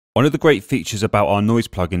One of the great features about our Noize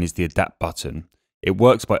plugin is the adapt button. It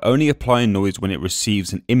works by only applying noise when it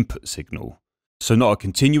receives an input signal. So not a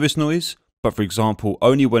continuous noise, but for example,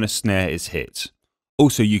 only when a snare is hit.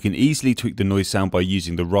 Also, you can easily tweak the noise sound by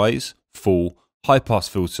using the rise, full, high pass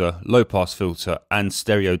filter, low pass filter, and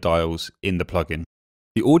stereo dials in the plugin.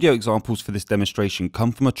 The audio examples for this demonstration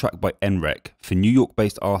come from a track by nrec for New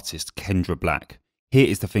York-based artist Kendra Black. Here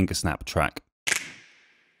is the finger snap track.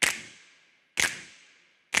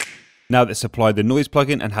 Now let's apply the Noize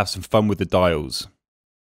plugin and have some fun with the dials.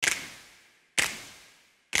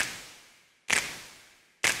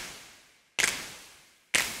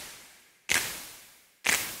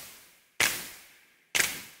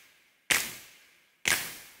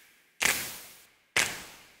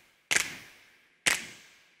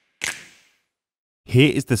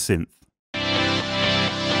 Here is the synth.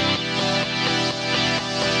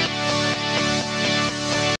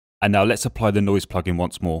 And now let's apply the Noize plugin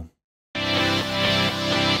once more.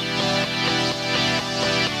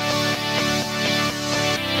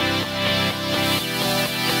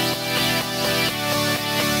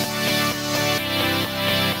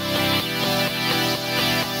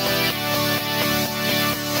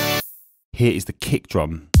 Here is the kick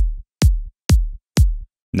drum.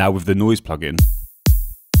 Now with the Noize plugin.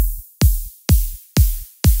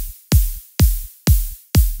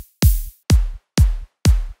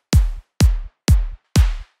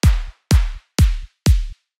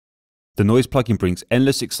 The Noize plugin brings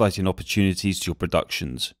endless exciting opportunities to your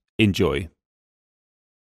productions. Enjoy.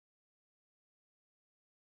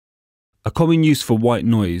 A common use for white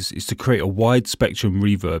noise is to create a wide spectrum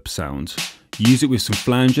reverb sound. Use it with some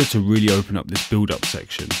flanger to really open up this build-up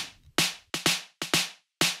section.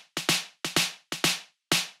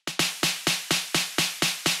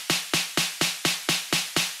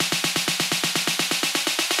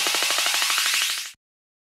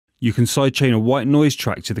 You can sidechain a white noise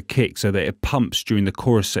track to the kick so that it pumps during the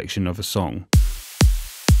chorus section of a song.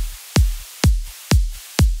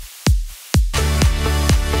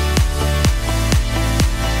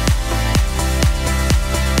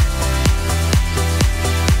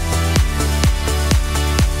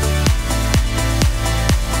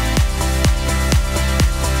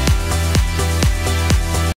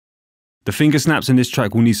 The finger snaps in this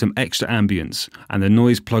track will need some extra ambience, and the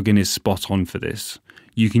Noize plugin is spot on for this.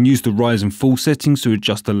 You can use the rise and fall settings to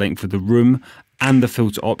adjust the length of the room and the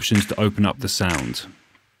filter options to open up the sound.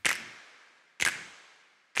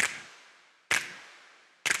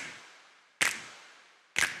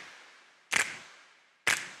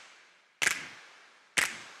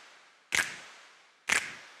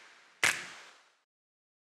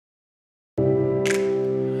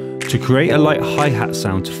 To create a light hi-hat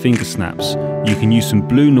sound to finger snaps, you can use some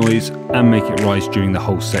blue noise and make it rise during the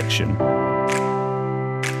whole section.